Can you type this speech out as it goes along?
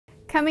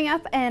Coming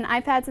up in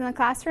iPads in the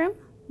Classroom,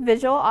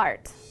 visual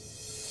art.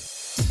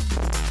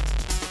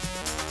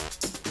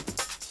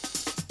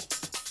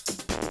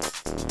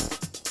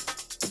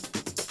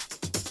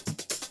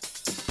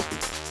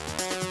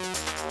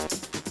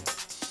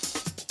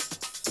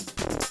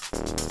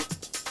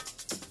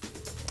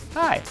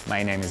 Hi,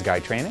 my name is Guy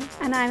Training.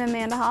 And I'm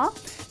Amanda Hall.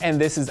 And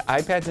this is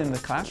iPads in the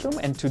Classroom,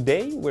 and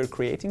today we're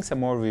creating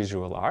some more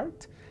visual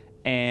art.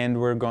 And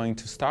we're going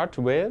to start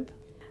with...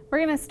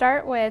 We're going to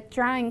start with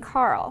drawing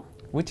Carl.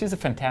 Which is a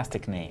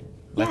fantastic name.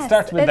 Let's Yes,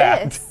 start with it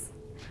that. is.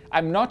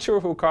 I'm not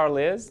sure who Carl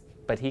is,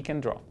 but he can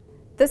draw.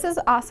 This is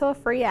also a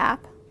free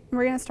app.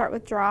 We're going to start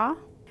with Draw.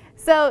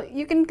 So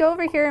you can go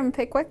over here and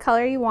pick what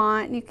color you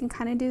want. And you can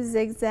kind of do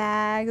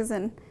zigzags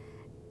and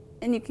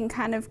you can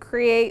kind of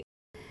create.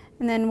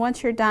 And then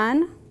once you're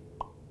done,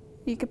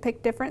 you could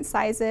pick different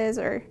sizes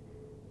or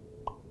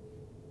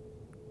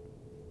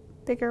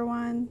bigger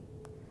one.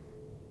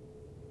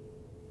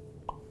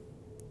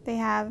 They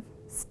have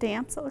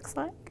stamps, it looks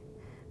like.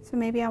 So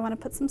maybe I want to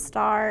put some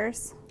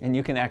stars. And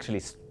you can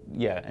actually,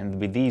 yeah, and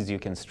with these you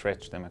can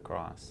stretch them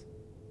across.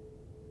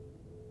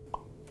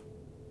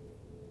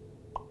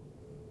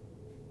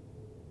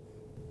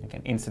 You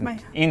can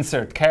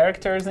insert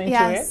characters into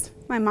it.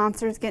 My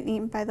monster's getting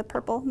eaten by the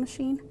purple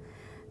machine.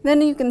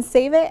 Then you can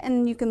save it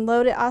and you can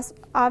load it.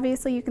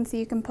 Obviously, you can see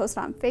you can post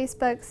it on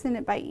Facebook, send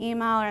it by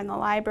email or in the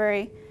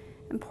library,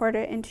 import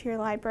it into your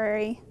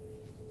library.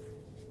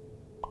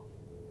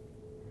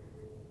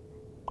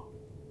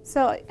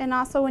 So, and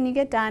also when you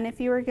get done, if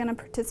you were going to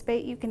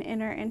participate, you can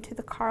enter into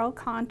the Carl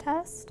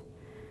contest.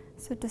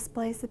 So it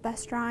displays the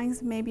best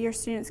drawings. Maybe your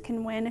students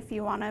can win if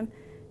you want them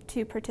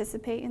to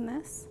participate in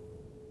this.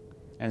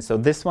 And so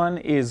this one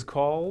is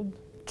called?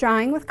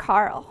 Drawing with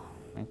Carl.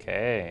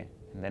 Okay.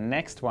 And the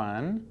next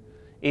one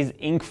is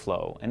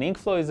Inkflow. And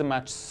Inkflow is a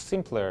much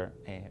simpler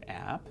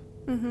app.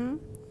 Mm-hmm.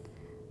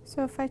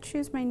 So if I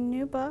choose my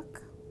new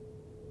book,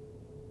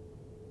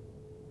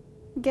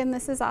 again,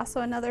 this is also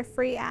another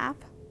free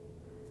app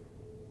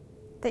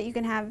that you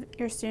can have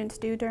your students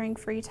do during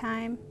free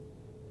time.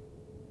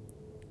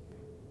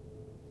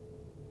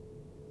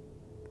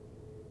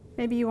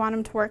 Maybe you want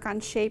them to work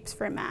on shapes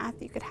for math.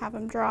 You could have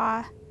them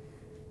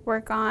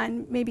work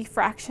on maybe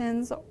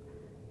fractions.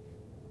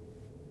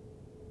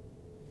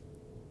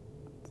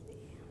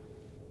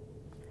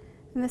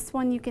 And this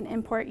one you can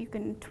import, you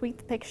can tweet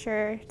the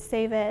picture,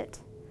 save it,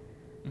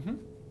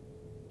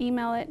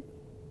 email it.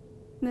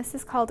 And this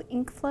is called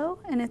Inkflow,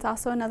 and it's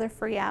also another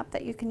free app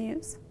that you can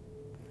use.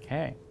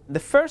 Okay. The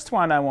first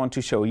one I want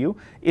to show you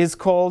is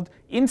called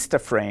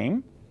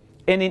Instaframe.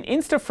 And in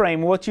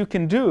Instaframe, what you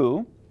can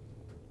do,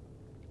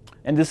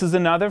 and this is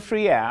another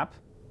free app,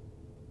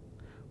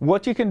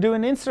 what you can do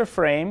in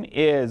Instaframe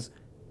is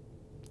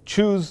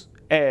choose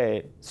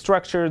a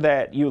structure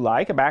that you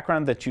like, a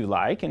background that you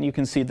like, and you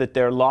can see that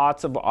there are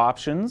lots of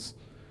options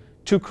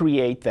to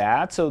create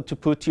that, so to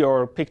put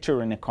your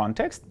picture in a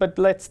context. But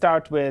let's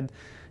start with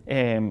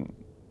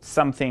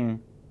something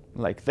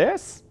like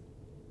this.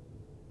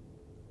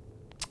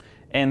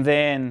 And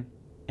then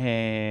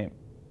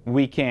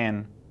we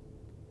can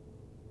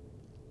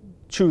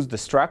choose the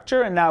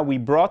structure. And now we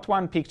brought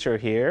one picture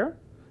here,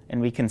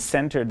 and we can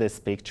center this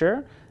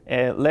picture.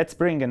 Let's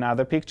bring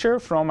another picture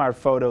from our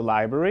photo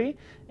library.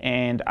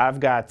 And I've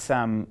got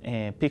some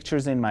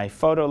pictures in my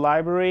photo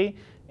library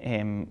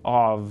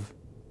of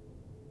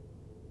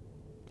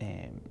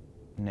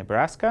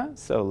Nebraska.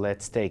 So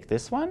let's take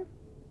this one.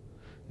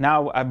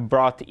 Now I've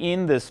brought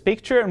in this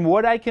picture. And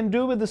what I can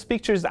do with this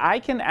picture is I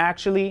can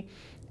actually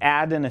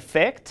add an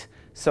effect.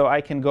 So I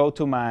can go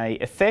to my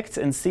effects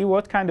and see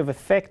what kind of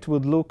effect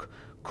would look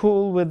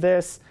cool with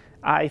this.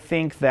 I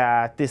think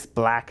that this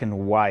black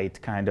and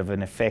white kind of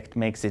an effect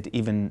makes it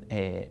even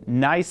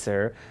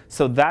nicer.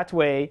 So that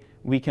way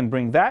we can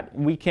bring that.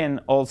 We can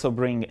also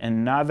bring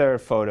another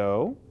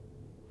photo.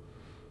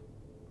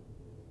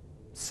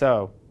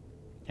 So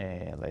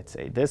let's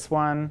say this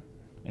one.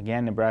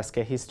 Again,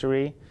 Nebraska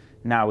history.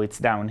 Now it's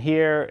down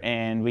here,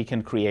 and we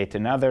can create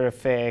another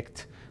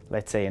effect.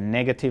 Let's say a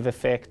negative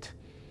effect.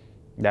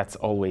 That's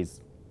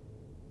always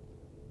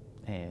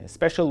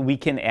special. We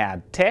can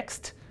add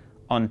text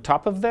on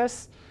top of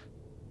this.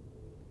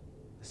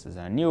 This is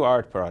a new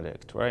art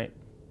project, right?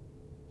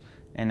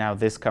 And now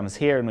this comes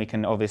here, and we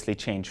can obviously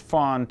change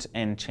font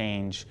and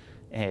change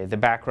the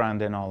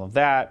background and all of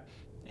that.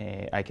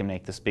 I can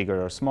make this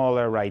bigger or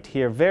smaller right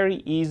here.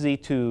 Very easy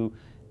to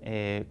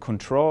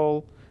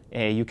control.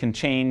 You can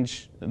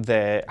change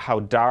how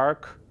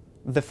dark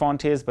the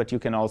font is, but you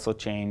can also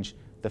change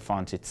the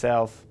font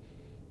itself,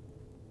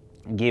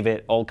 give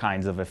it all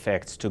kinds of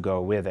effects to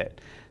go with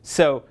it.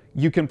 So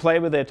you can play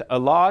with it a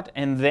lot,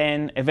 and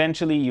then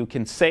eventually you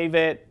can save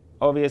it,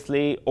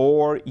 obviously,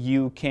 or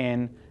you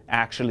can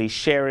actually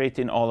share it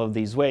in all of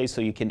these ways.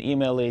 So you can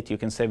email it, you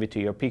can save it to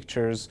your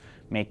pictures,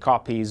 make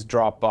copies,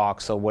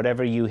 Dropbox, or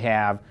whatever you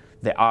have,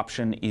 the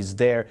option is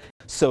there.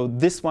 So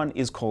this one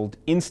is called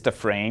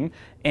Instaframe.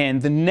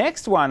 And the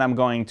next one I'm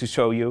going to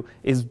show you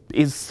is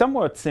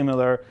somewhat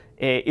similar.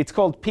 It's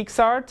called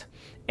PicsArt.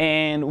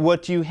 And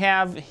what you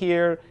have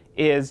here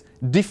is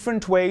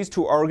different ways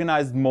to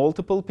organize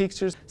multiple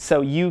pictures.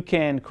 So you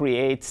can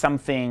create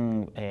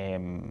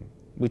something,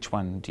 which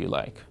one do you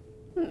like?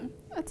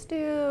 Let's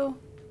do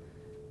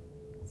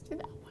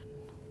that one.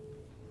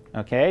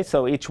 Okay,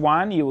 so each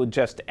one you would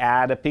just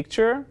add a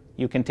picture.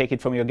 You can take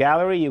it from your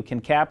gallery, you can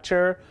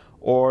capture,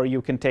 or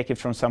you can take it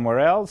from somewhere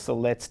else. So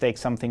let's take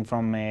something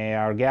from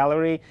our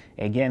gallery.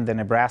 Again, the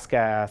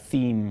Nebraska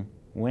theme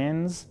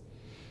wins.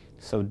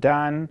 So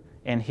done,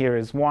 and here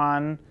is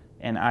one,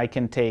 and I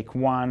can take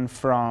one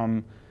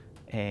from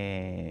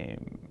my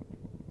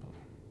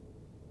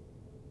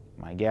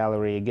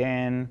gallery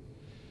again.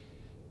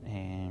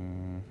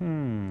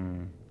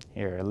 And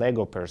here, a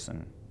Lego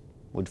person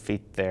would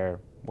fit there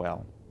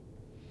well.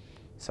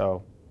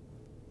 So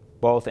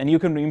both, and you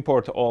can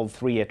import all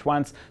three at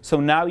once. So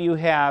now you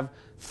have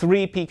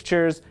 3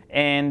 pictures,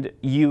 and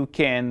you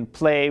can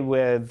play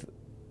with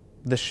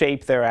the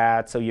shape they're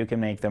at, so you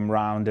can make them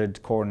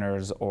rounded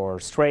corners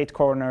or straight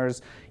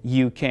corners.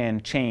 You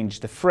can change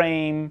the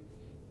frame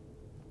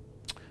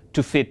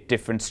to fit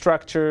different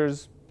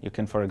structures. You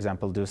can, for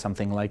example, do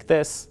something like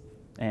this,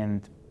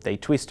 and they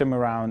twist them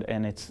around,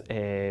 and it's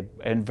a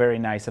very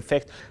nice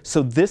effect.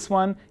 So this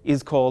one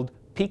is called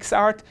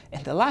PixArt.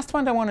 And the last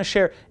one I want to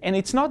share, and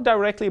it's not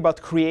directly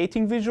about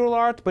creating visual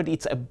art, but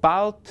it's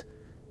about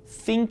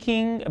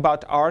thinking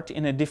about art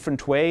in a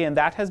different way, and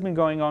that has been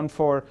going on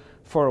for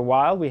a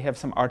while. We have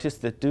some artists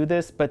that do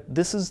this, but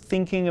this is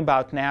thinking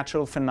about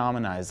natural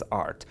phenomena as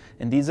art.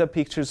 And these are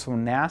pictures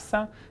from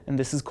NASA, and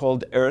this is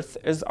called Earth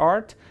as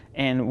Art.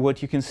 And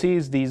what you can see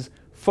is these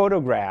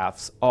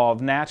photographs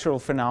of natural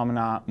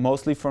phenomena,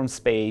 mostly from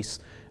space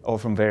or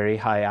from very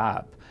high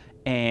up.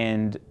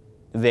 And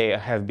they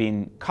have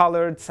been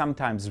colored,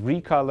 sometimes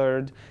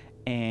recolored,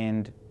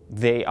 and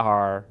they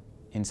are,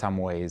 in some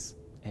ways,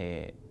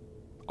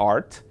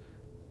 art.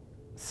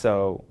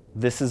 So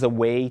this is a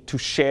way to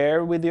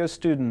share with your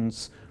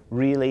students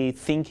really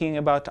thinking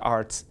about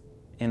arts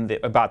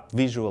about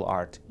visual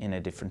art in a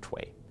different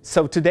way.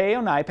 So today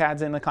on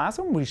iPads in the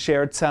Classroom, we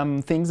shared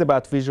some things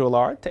about visual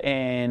art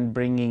and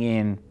bringing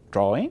in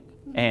drawing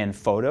and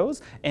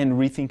photos and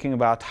rethinking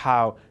about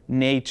how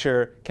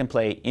nature can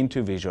play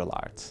into visual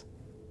arts.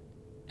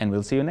 And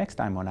we'll see you next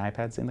time on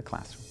iPads in the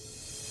Classroom.